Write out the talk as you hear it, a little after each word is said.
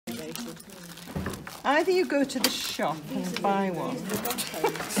Either you go to the shop and buy one,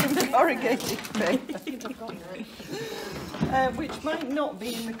 some corrugated paper, which might not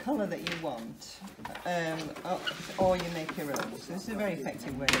be in the colour that you want, or you make your own. So this is a very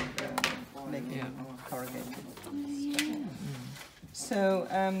effective way of making corrugated stuff. So,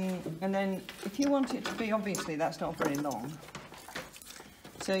 and then if you want it to be, obviously that's not very long,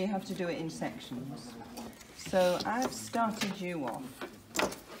 so you have to do it in sections. So I've started you off,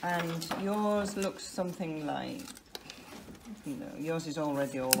 and yours looks something like, you know, yours is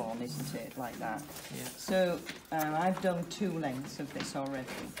already all on, isn't it, like that? Yeah. So I've done 2 lengths of this already.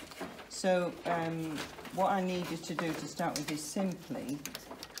 So what I need you to do to start with is simply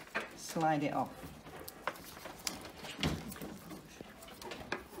slide it off.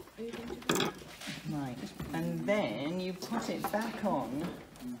 Right, and then you put it back on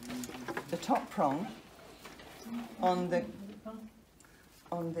the top prong on the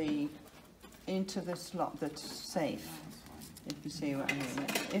into the slot that's safe, if you see what I mean.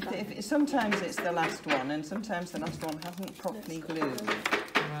 If sometimes it's the last one, and sometimes the last one hasn't properly glued.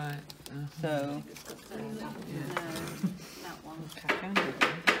 Right. So.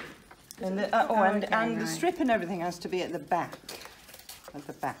 And the strip and everything has to be at the back. At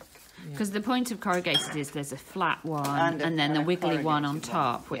the back. Because the point of corrugated is there's a flat one and then the wiggly one on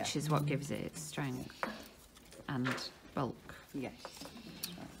top, which is what gives it its strength and bulk. Yes.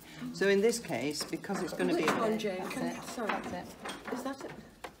 So in this case, because it's going to be a bit... Sorry, that's it. Is that it?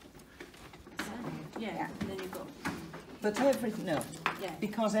 Yeah, and then you've got... But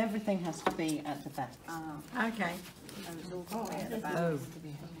because everything has to be at the back. Okay. Oh.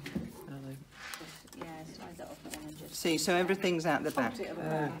 See, so everything's at the back.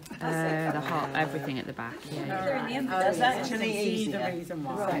 Everything at the back. Yeah. That's actually easier. It's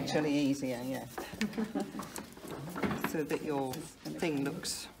actually easier, yeah. So that your thing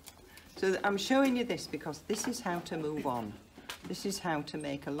looks... So I'm showing you this because this is how to move on. This is how to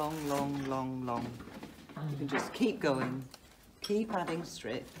make a long. You can just keep going, keep adding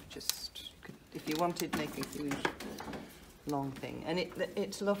strip. Just if you wanted, make a huge long thing, and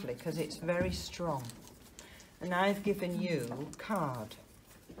it's lovely because it's very strong. And I've given you card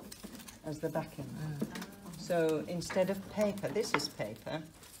as the backing. So instead of paper, this is paper.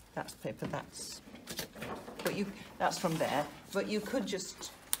 That's paper. That's from there. But you could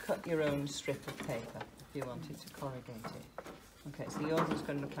just cut your own strip of paper if you wanted to corrugate it. Okay, so yours is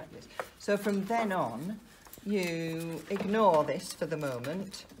going to look like this. So from then on, you ignore this for the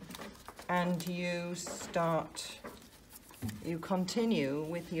moment, and you continue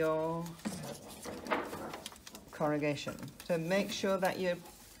with your corrugation. So make sure that you're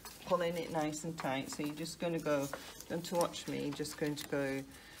pulling it nice and tight. So you're just going to go, don't watch me, just going to go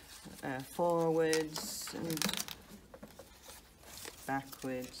forwards and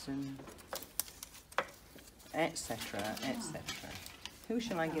backwards and etc. etc. Who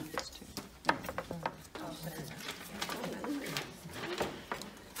shall I give this to?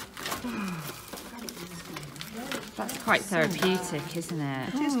 That's quite therapeutic, isn't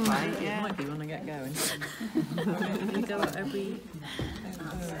it? It is quite, yeah. It might be when I get going. You go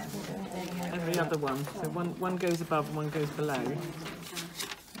every other one. So one goes above and one goes below.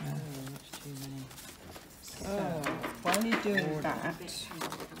 So while you're doing that,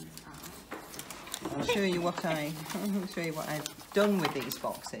 I'll show you what I've done with these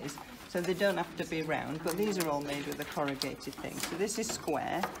boxes. So they don't have to be round, but these are all made with a corrugated thing. So this is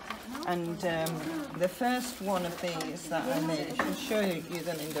square, and the first one of these that I made, I should show you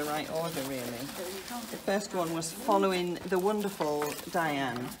them in the right order really. The first one was following the wonderful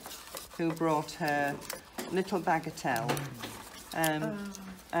Diane, who brought her little bagatelle.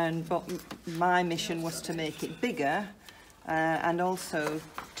 But my mission was to make it bigger and also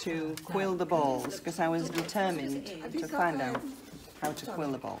to quill the balls, because I was determined to find out how to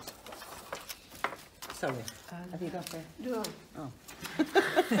quill the balls. Sorry. Have you got it? No. Oh. Try it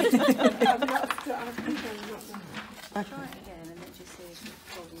again and then just see if it's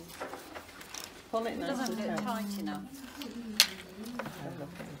Pull it nice and tight. tight enough.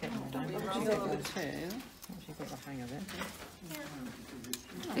 She's got the hang of it.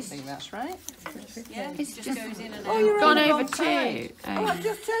 I think that's right. Yeah, it just goes in and out. Oh, you're gone over too. I've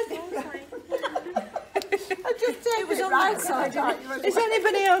just turned it right. I just turned it right side. Is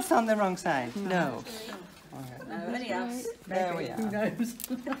anybody else on the wrong side? No. No, only us. There we are. Who knows?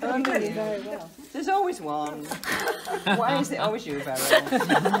 Only you. Very well. There's always one. Why is it always you, Beryl?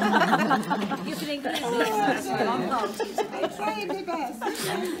 You can include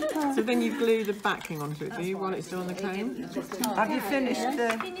So then you glue the backing onto it, do you, while it's still on the comb? Have you finished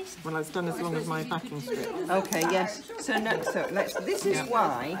the... Well, it's done as long as my backing strip. Okay, yes. So let's... This is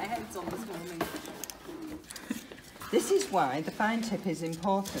why... This is why the fine tip is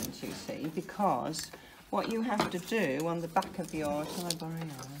important, you see, because what you have to do on the back of your, shall I borrow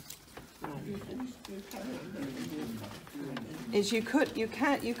yours? Is you could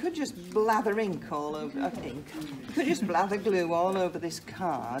just blather ink all over, you could just blather glue all over this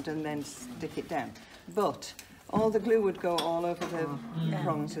card and then stick it down, but all the glue would go all over the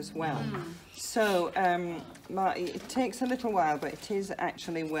prongs as well. So it takes a little while, but it is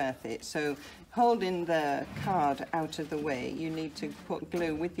actually worth it. So holding the card out of the way, you need to put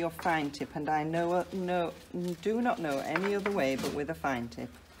glue with your fine tip, and I do not know any other way but with a fine tip.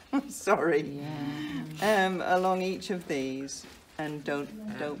 Sorry. Yeah. Along each of these, and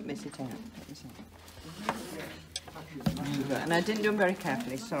don't miss it out. And I didn't do them very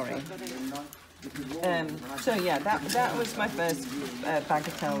carefully. Sorry. So yeah, that was my first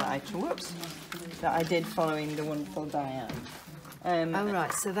bagatelle that I did following the wonderful Diane. Oh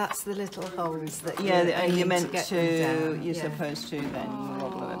right, so that's the little holes that you're meant to you're supposed to then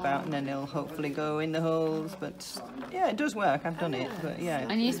wobble it about, and then it'll hopefully go in the holes. But yeah, it does work. I've done it, but yeah.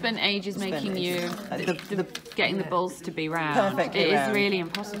 And you spent ages making getting the balls to be round. Perfectly It round. is really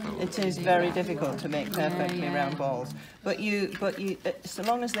impossible. It is very difficult to make perfectly round balls. But you, so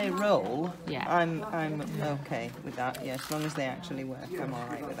long as they roll, I'm okay with that. Yeah, as long as they actually work, I'm all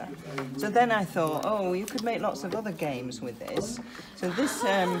right with that. So then I thought, oh, you could make lots of other games with this. So this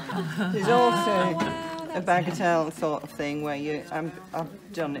is also a bagatelle sort of thing where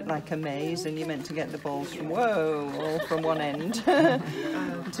I've done it like a maze, and you're meant to get the balls from all from one end to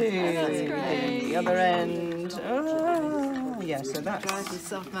the other end. Oh, yeah, so that's drive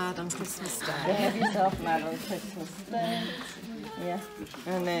yourself mad on Christmas Day. Drive yourself mad on Christmas Day. Yeah,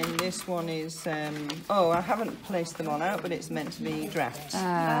 and then this one is I haven't placed them all out, but it's meant to be drafts,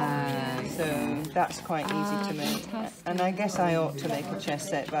 so that's quite easy to make. And I guess I ought to make a chess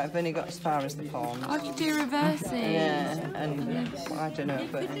set, but I've only got as far as the pawns. I could do reversing. Yeah, and I don't know,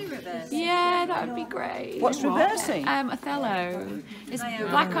 but yeah, that would be great. What's reversing? Othello. It's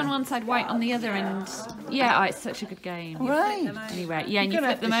black on one side, white on the other, and yeah, it's such a good game. Right. Anyway, yeah, and you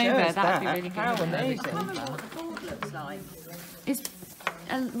flip them over. That would be really good. How amazing! Looks like It's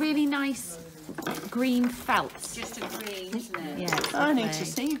a really nice green felt. just a green, isn't it? Yeah, it's I need lovely. to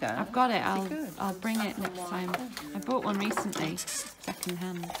see that. I've got it. I'll bring it next time. I bought one recently, second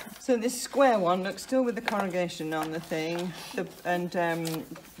hand. So this square one looks still with the corrugation on the thing,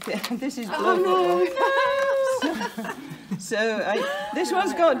 this is blue. This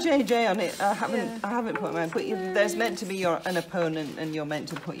one's got JJ on it. I haven't put mine. But there's meant to be an opponent, and you're meant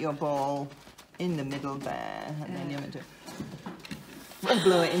to put your ball in the middle there, and then you're meant to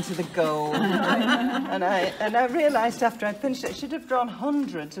blow it into the goal. and I realised after I'd finished it, I should have drawn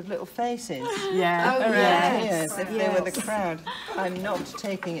hundreds of little faces. Yeah. Around here, as if they were the crowd. I'm not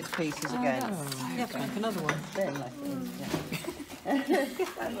taking it to pieces again. You have to make another one. Then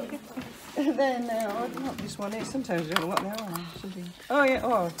what this one is. Sometimes I don't know what they are. Oh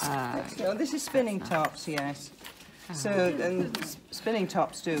yeah. This is spinning tops. Yes. So spinning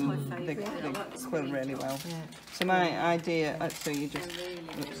tops do they quill really well. So my idea. So you just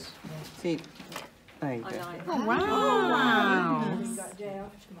see. There you go. Oh, wow.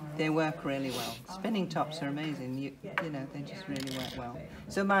 They work really well. Spinning tops are amazing. You know, they just really work well.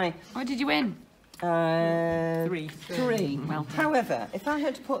 So my. What did you win? 3. Well, However, if I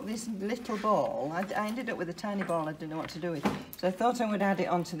had to put this little ball, I ended up with a tiny ball I didn't know what to do with. So I thought I would add it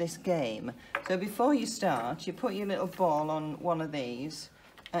onto this game. So before you start, you put your little ball on one of these,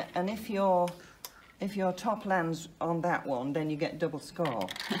 and if your top lands on that one, then you get double score.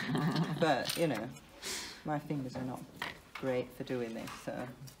 But you know, my fingers are not great for doing this. So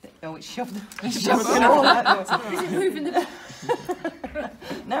it's shoved. It's all that. Is it moving the...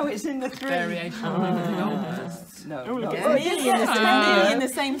 Now it's in the 3. Variation on the No. nearly in the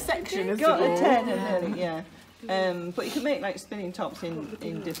same section as Got the a 10 and nearly, yeah. But you can make like spinning tops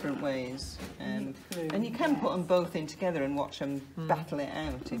in different ways, and you can put them both in together and watch them battle it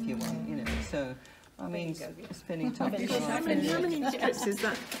out if you want, you know. So I mean, spinning tops. How many strips is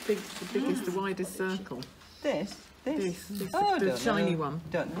that? The biggest, the widest circle. This. Oh, the shiny one.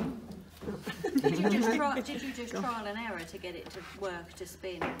 Don't know. Did you just trial and error to get it to work, to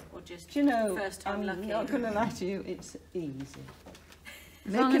spin, or just Do you know, first time I'm lucky? not going to lie to you, it's easy.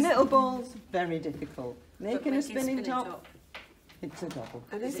 long Making as- little balls, very difficult. But Making a spinning top, top. it's a double.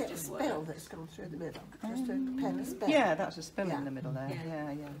 And is Does it it a just spill work? that's gone through the middle? Just a pen of spill? Yeah, that's a spill Yeah. in the middle there.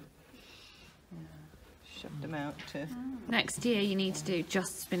 Yeah. Yeah. Shoved them out to... Next year you need to do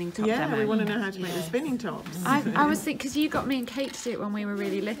just spinning top Yeah, demo. we want to know how to make the spinning tops. I was thinking, because you got me and Kate to do it when we were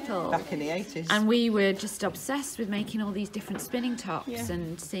really little. Back in the 80s. And we were just obsessed with making all these different spinning tops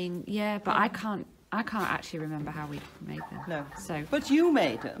and seeing, but I can't I can't actually remember how we made them. No. So, But you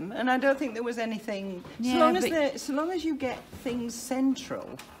made them, and I don't think there was anything. Yeah, So long as you get things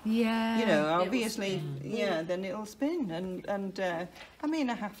central, yeah. you know, obviously, yeah, then it'll spin. And I mean,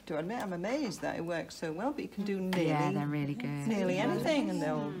 I have to admit, I'm amazed that it works so well. But you can do Yeah, they're really good. nearly anything,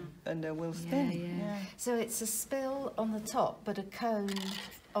 and they will spin. yeah. So it's a spill on the top, but a cone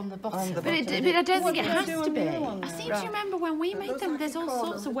on the bottom. But I don't think it has do to on be. the other one I now? seem to remember when we made them, there's all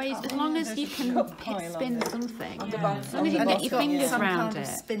sorts of ways, as long as you can spin something. As long as you can get your fingers some round kind of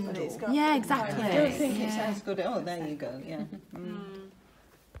it. spindle. Yeah, exactly. I don't think it's as good. Oh, there you go. Yeah.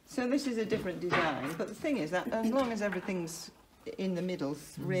 So this is a different design, but the thing is that as long as everything's in the middle,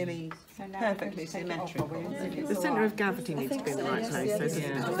 really perfectly symmetrical. The centre of gravity needs to be in the right place. So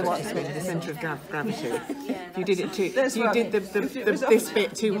the centre of gravity. If you did it too, if you did this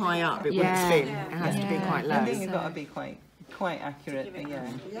bit too high up, it wouldn't spin. It has to be quite low. I think you've got to be quite accurate. Yeah.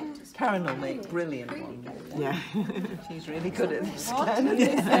 Karen will make brilliant ones. Yeah. She's really good at this kind of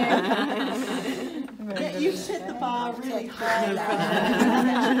thing. Yeah, you set the bar really high.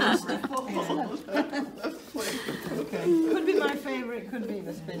 Could be my favourite, could be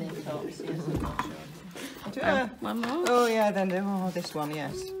the spinning tops. Yes, I'm not sure. One more. Oh yeah, then this one,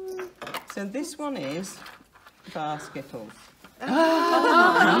 yes. So this one is bar skittles.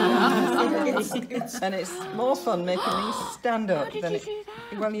 And it's more fun making these stand up than it.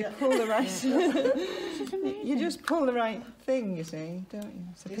 Well, you pull the right. You just pull the right thing, you see, don't you?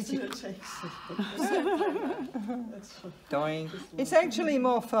 It's a pity. Doing. It's actually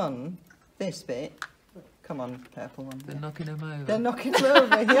more fun. This bit. Come on, purple one. They're knocking them over. They're knocking them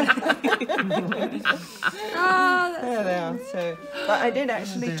over. Yeah. There they are. So, but I did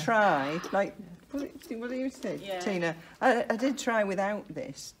actually try, like. What do you say, Tina? I did try without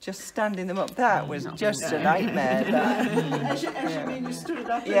this, just standing them up. That was just a nightmare.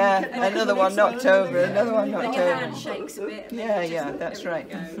 Another one knocked over, another one knocked And your over. hand shakes a bit. Yeah, that's right.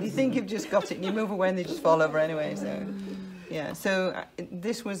 You think you've just got it, and you move away, and they just fall over anyway. So, yeah. So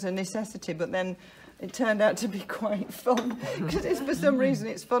this was a necessity, but then it turned out to be quite fun because for some reason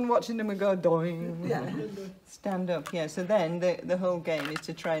it's fun watching them and go doing. Stand up, yeah. So then the whole game is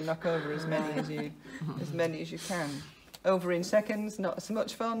to try and knock over as many as you can. Over in seconds, not so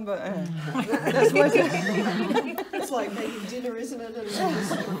much fun, but that's what It's like making dinner, isn't it?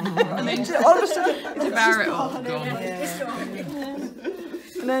 I mean, all of a sudden, It's a barrel.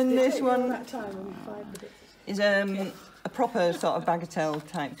 and then this one is a proper sort of bagatelle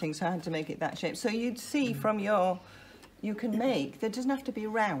type thing, so I had to make it that shape. So you'd see from you can make, there doesn't have to be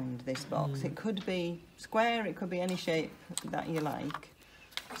round, this box. It could be square, it could be any shape that you like.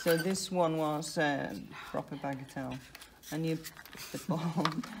 So this one was proper bagatelle. And the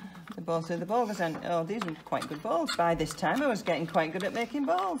ball, so the ball was, these were quite good balls. By this time I was getting quite good at making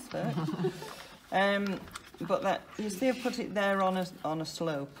balls. But that, you see I've put it there on a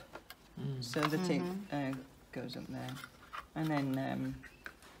slope, so that it goes up there. And then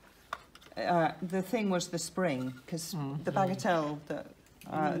the thing was the spring, because the bagatelle, the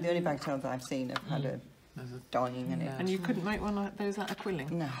only bagatelle that I've seen have had a dying in it. And you couldn't make one like those out of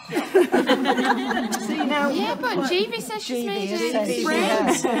quilling? No. See now? Yeah, but Jeevie says she's made Jeevie it says in she spring.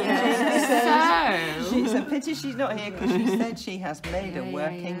 has. It's a pity she's not here because she said she has made a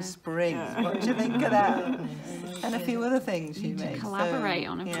working spring. What do you think of that? And a few other things she made. Collaborate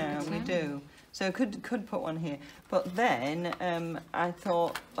on a Yeah, we project. do. So could put one here. But then I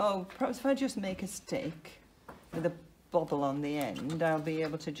thought, perhaps if I just make a stick with a bobble on the end, I'll be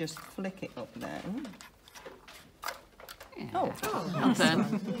able to just flick it up there. Yeah. Oh, Well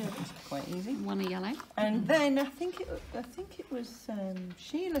done. that's quite easy. One a yellow. And then I think it was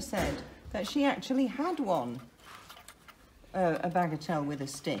Sheila said that she actually had one, a bagatelle with a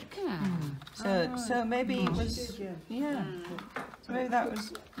stick. Yeah. So maybe it was So maybe that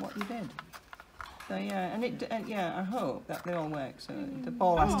was what you did. So yeah, I hope that they all work. So the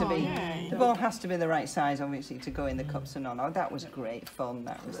ball has to be the ball has to be the right size, obviously, to go in the cups and on. Oh, that was great fun.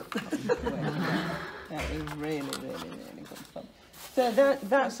 That was that was really good fun. So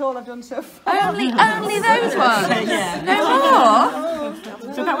that's all I've done so far. Only those ones. No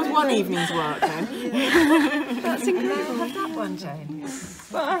more. So that was one evening's work then. That's incredible. Have that one, Jane.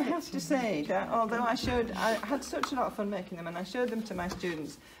 But I have to say that although I had such a lot of fun making them, and I showed them to my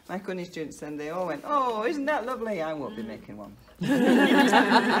students, my Quilling students, and they all went, "Oh, isn't that lovely? I won't be making one."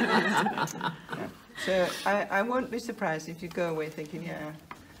 So I won't be surprised if you go away thinking, "Yeah,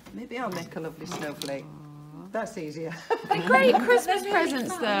 maybe I'll make a lovely snowflake." that's easier. They're great Christmas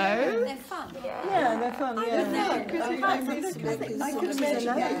presents, though. They're fun. Yeah, they're fun, yeah.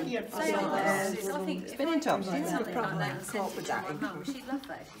 I think Spinning tops, did yeah. something like that and sent it to my mum, she'd love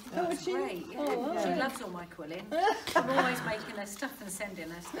that. That's great. Yeah. She loves all my quilling. I'm always making her stuff and sending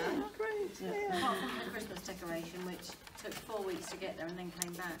her stuff. Apart from the Christmas decoration, which took 4 weeks to get there and then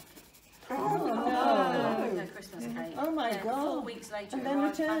came back. Her Christmas cake. Oh my Yeah, God. 4 weeks later, And it then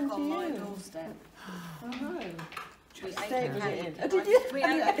arrived returned back to on my you. doorstep. We ate Stayed the with cake. it in. Oh, did you? We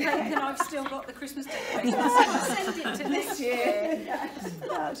ate the cake and I've still got the Christmas decorations. Send it to next year.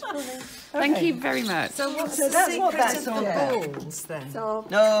 That's funny. Thank you very much. So what's So the that's secret what that's of all the about. balls then?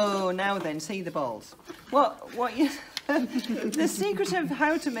 No, now then, see the balls. What you... The secret of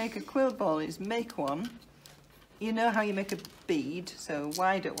how to make a quilt ball is make one. You know how you make a bead, so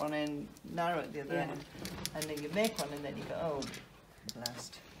wide at one end, narrow at the other end, and then you make one and then you go, oh,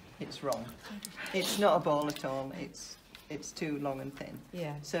 blast, it's wrong. It's not a ball at all, it's too long and thin.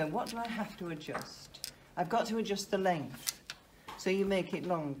 Yeah. So what do I have to adjust? I've got to adjust the length. So you make it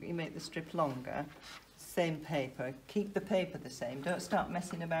long, you make the strip longer, same paper, keep the paper the same, don't start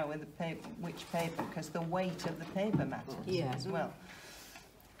messing about with the paper, which paper, because the weight of the paper matters as well.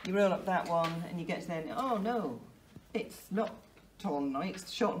 You roll up that one and you get to there, oh no, it's not tall now, it's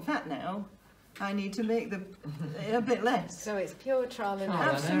short and fat now. I need to make the a bit less. So it's pure trial and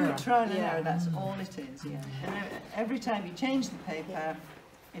error. Absolute trial and error, that's all it is, yeah. And every time you change the paper,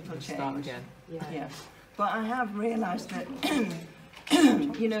 it'll change. Start again. Yeah. But I have realised that,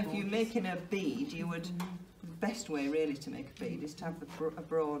 you know, if you're making a bead, you would, the best way really to make a bead is to have a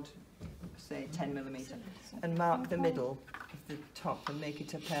broad, say 10mm, and mark the middle of the top and make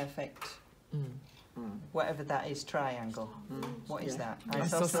it a perfect, whatever that is, triangle. What is that?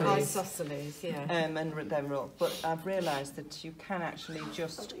 Isosceles, yeah. And then roll. But I've realised that you can actually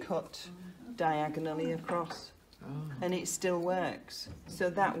just cut diagonally across, and it still works. So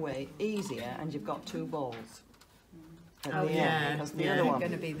that way, easier, and you've got two balls. At the end, because the other one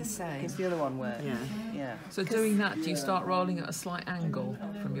going to be the same. because the other one works. Yeah. So doing that, do you start rolling at a slight angle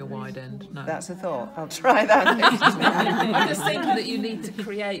from your wide end? No. That's a thought. I'll try that next time. I'm just thinking that you need to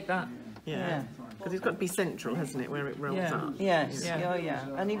create that. Yeah. Because it's got to be central, hasn't it, where it rolls Yeah. up? Yes. Yeah. Oh, yeah.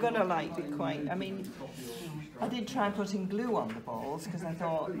 And you've got to like be quite. I mean, I did try putting glue on the balls because I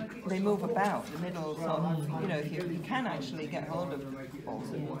thought they move about. The middle sort of, you know, if you can actually get hold of balls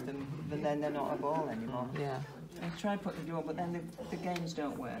and move them, but then they're not a ball anymore. Yeah. I tried putting the glue on, but then the games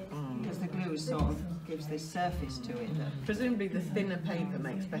don't work because the glue sort of gives this surface to it. Presumably the thinner paper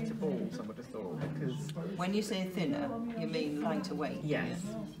makes better balls, I would have thought, because... When you say thinner, you mean lighter weight? Yes,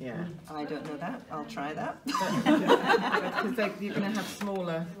 yeah. I don't know that. I'll try that. Because you're going to have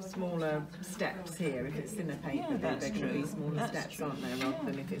smaller steps here. If it's thinner paper, Yeah, there that's can true. be smaller That's steps, true. aren't there, rather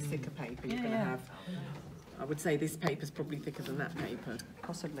than if it's thicker paper, you're going to have... I would say this paper's probably thicker than that paper.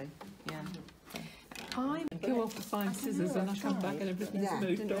 Possibly, yeah. I go off to find scissors and I come back and everything's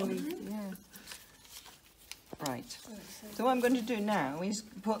moved on. Right. So what I'm going to do now is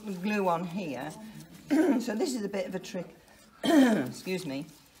put the glue on here. So this is a bit of a trick, excuse me,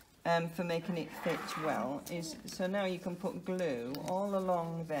 for making it fit well. So now you can put glue all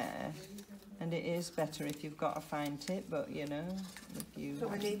along there, and it is better if you've got a fine tip, but you know, if you... So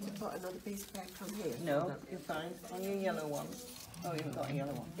we need to put another piece of paper on here? No, you're fine. On your yellow one. Oh, you haven't got a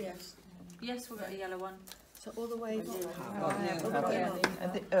yellow one. Yes. Yes, we've got a yellow one. So all the way up.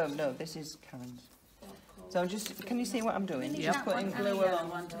 Oh no, this is Karen's. So I'm just, can you see what I'm doing? Need Just that putting one and glue a yellow along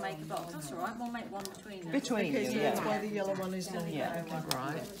one to make a box. That's all right. We'll make one between them. between Okay, you, so that's yeah. why the yellow one is longer. Yeah.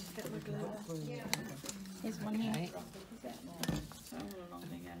 Right. Here's one here. So all along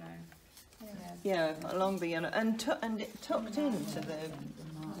the yellow. Yeah, along the yellow, and it tucked into the,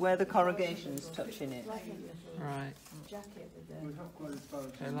 where the corrugation's touching it. Right.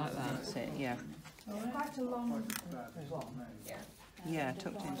 Okay, like that. That's it, yeah. Yeah,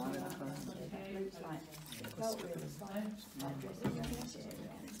 tucked into where the corrugation.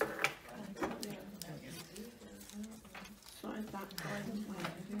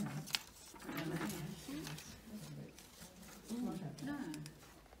 No.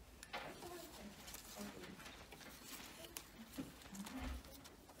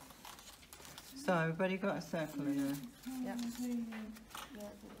 So everybody got a circle in there? Yeah.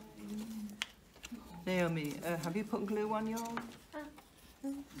 Naomi, have you put glue on yours?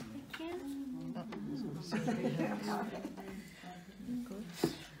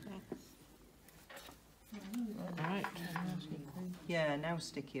 Right. Yeah, now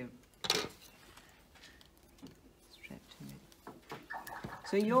stick your strip to it.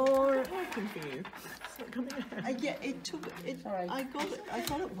 So you're Working for you. It's not coming out. Yeah, it took it. I got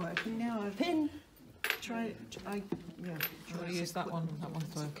it working now. pin. try. Yeah. Try to use that one. That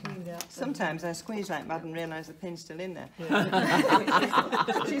one's working. Sometimes I squeeze like mad and realise the pin's still in there.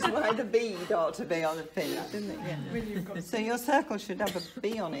 Which is why the bead ought to be on the pin, isn't it? Yeah. So your circle should have a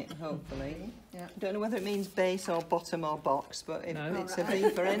B on it, hopefully. Yeah. Don't know whether it means base or bottom or box, but it's a B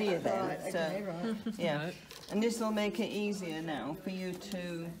for any of them. Yeah. And this will make it easier now for you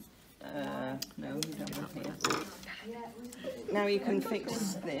to. No, you don't want here. Now you can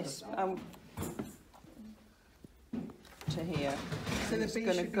fix this to here. So it's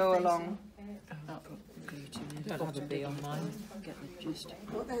going to go along. Don't have a B on mine.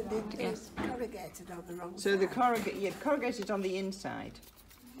 Well, they're corrugated on the wrong So the corrugated on the inside.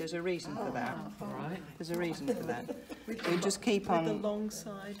 There's a reason for that. Right. There's a reason for that. So just keep on the long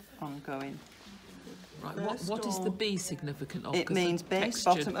side. On going. Right, what is the B significant of? It means base,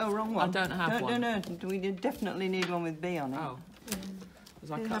 textured. bottom. Oh, wrong one. I don't have one. No, we definitely need one with B on it. Oh.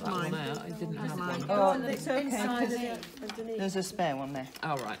 Because I cut that one out, I didn't have one. Oh, it's okay. There's a spare one there.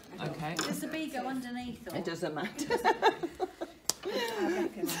 Oh, right, okay. Does the B go underneath? Or? It doesn't matter.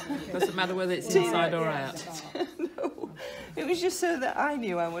 Doesn't matter whether it's inside or out. No, it was just so that I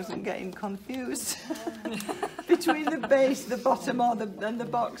knew I wasn't getting confused between the base, the bottom, and the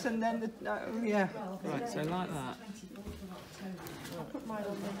box, and then the yeah. Right, so like that.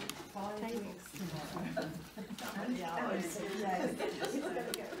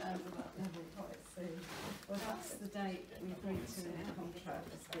 Well, that's the date that we agreed to in the contract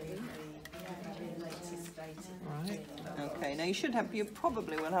as being the latest date. Right. Okay, now you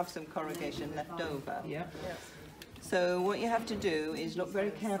probably will have some corrugation left over. Yeah. So what you have to do is look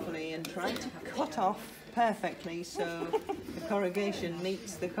very carefully and try to cut off perfectly so the corrugation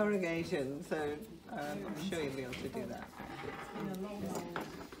meets the corrugation. So I'm sure you'll be able to do that.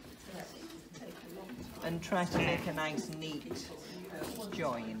 And try to make a nice neat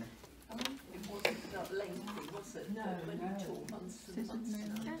join.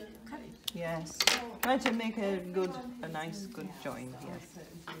 Yes. Try to make a nice good join, yes.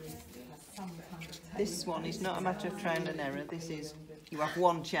 This one is not a matter of trial and error, this is, you have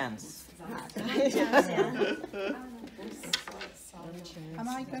one chance. Am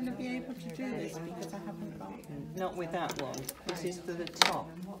I going to be able to do this because I haven't got? Not with that one, this is for the top.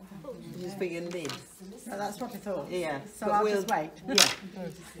 This is for your lid. Oh, that's what I thought. Yeah. So I'll just wait. Yeah.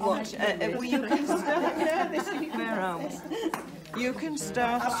 Watch. Well, you can start. No, this is where are we? You can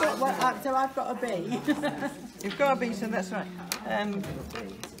start. So I've got a B. You've got a B, so that's right.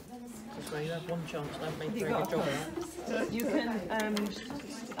 So you have one chance, don't make You very good job. You can.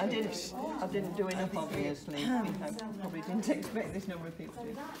 I didn't do enough, obviously. I probably didn't expect this number of people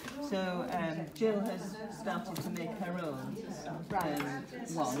to. So Jill has started to make her own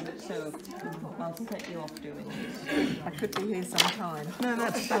one. So I'll set you off doing this. I could be here some time. No,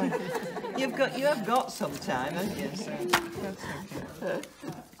 that's fine. You have got some time, haven't you? So that's okay.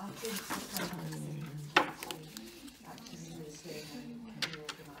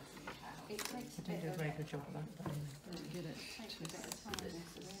 I didn't do a very good job of that.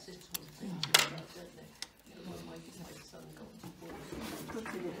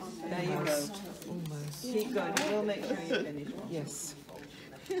 There you go. Almost. Keep going. We'll make sure you finish one. Yes.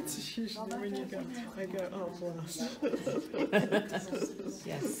 It's usually when you go, I go, oh, blast.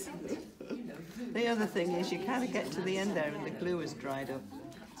 Yes. The other thing is you kind of get to the end there and the glue has dried up.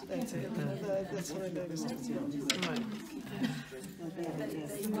 That's it. That's what I noticed. Right.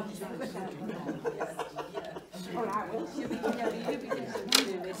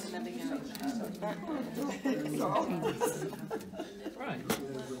 Right.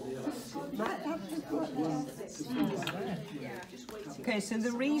 Okay, so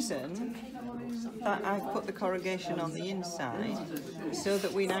the reason that I put the corrugation on the inside is so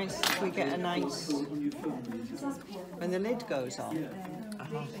that we get a nice, when the lid goes on.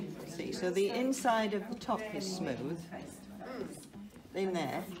 See, so the inside of the top is smooth, in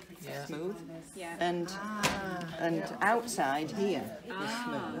there, smooth, and outside here is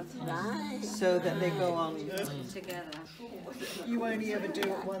smooth, so that they go on Together. You only ever do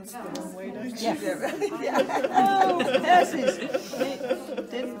it once the wrong way, don't you? Yeah. Oh, hers it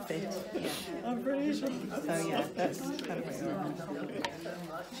didn't fit. Yeah. I'm pretty sure. So yeah, that's kind of what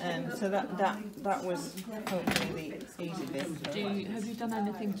you're so that was hopefully the easy bit. Have you done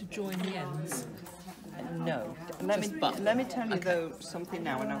anything to join the ends? No. Let me tell you though something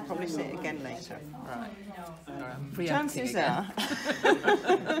now, and I'll probably say it again later. Right. Chances are.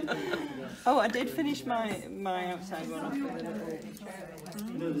 Oh, I did finish my outside one off with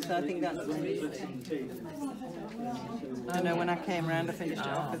a little. So I think that's. I know when I came round, I finished it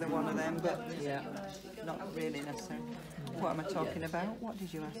off with one of them, but not really necessary. What am I talking about? What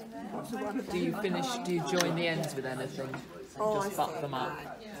did you ask? Do you finish? Do you join the ends with anything? Just butt them up.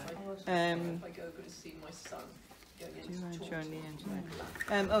 Do I join the end?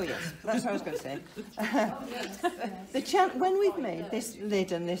 Oh yes, that's what I was going to say. When we've made this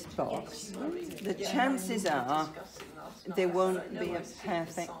lid and this box, the chances are they won't be a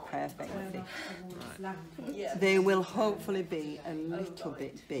perfect fit. They will hopefully be a little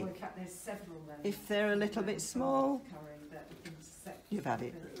bit big. If they're a little bit small, you've had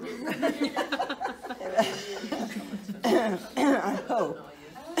it. I hope.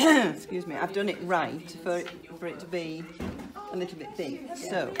 Excuse me, I've done it right for it to be a little bit big.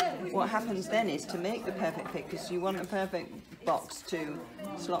 So what happens then is to make the perfect fit, because you want a perfect box to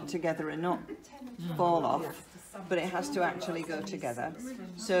slot together and not fall off, but it has to actually go together.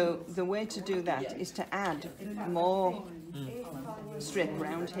 So the way to do that is to add more strip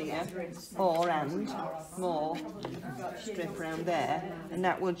around here, and more strip around there, and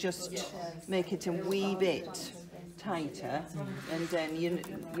that will just make it a wee bit tighter, and then you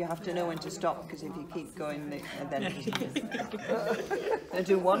have to know when to stop, because if you keep going, then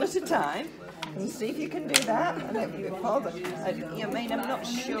do one at a time and see if you can do that. And then you I mean, I'm not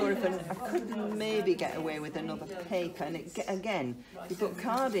sure if I could maybe get away with another paper, and again, if you put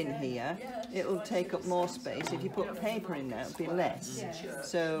card in here, it'll take up more space. If you put paper in there, it'll be less.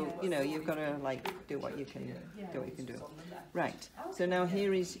 So you know, you've got to like do what you can do. Right. So now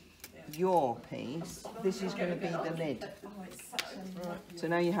here is your piece. This is going to be the lid. So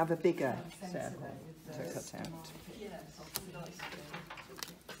now you have a bigger circle to cut out.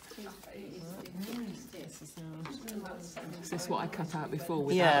 Is this what I cut out before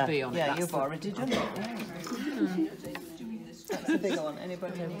without a V on it? Yeah, you've already done it. That's the bigger one.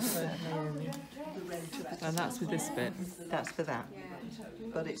 Anybody else? And that's with this bit. That's for that,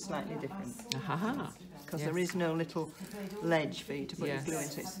 but it's slightly different. Aha. Because there is no little ledge for you to put your glue in,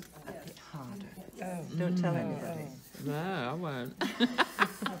 so it's a bit harder. Don't tell anybody. No, I won't.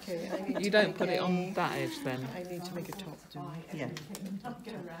 Okay, I need You to don't make put it on that edge then? I need to make a top, don't I? Yeah.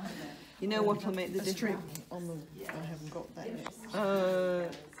 You know what will make the A strip difference? on the... I haven't got that yet.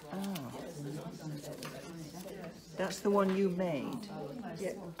 That's the one you made.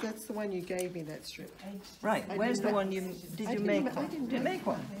 Yeah, that's the one you gave me, that strip. Right, where's the one you... Did you make one? Did you make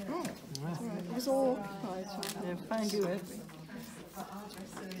one? Oh, right. It was all occupied. So Yeah, find you it.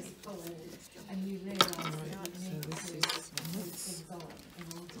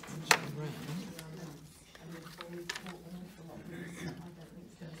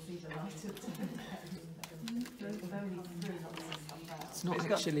 It's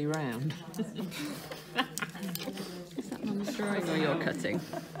not actually round. Is that Mum's drawing or you're cutting?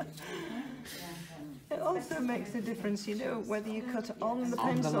 It also makes a difference, you know, whether you cut on the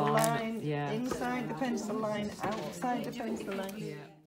pencil line, yeah. inside the pencil line, outside the pencil line. Yeah.